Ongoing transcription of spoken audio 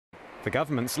The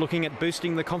government's looking at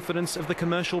boosting the confidence of the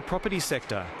commercial property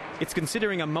sector. It's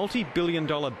considering a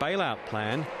multi-billion-dollar bailout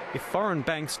plan if foreign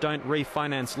banks don't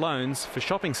refinance loans for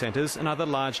shopping centres and other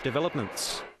large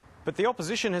developments. But the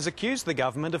opposition has accused the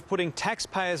government of putting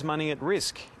taxpayers' money at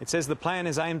risk. It says the plan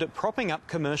is aimed at propping up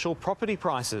commercial property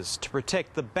prices to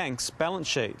protect the banks' balance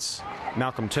sheets.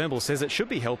 Malcolm Turnbull says it should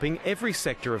be helping every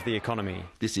sector of the economy.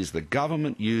 This is the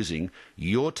government using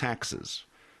your taxes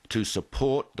to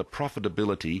support the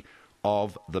profitability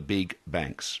of the big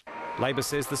banks. Labor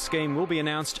says the scheme will be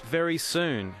announced very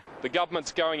soon. The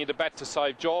government's going into bat to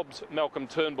save jobs. Malcolm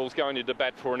Turnbull's going into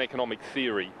bat for an economic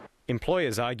theory.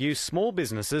 Employers argue small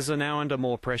businesses are now under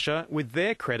more pressure with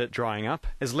their credit drying up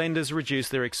as lenders reduce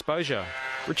their exposure.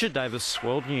 Richard Davis,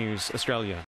 World News, Australia.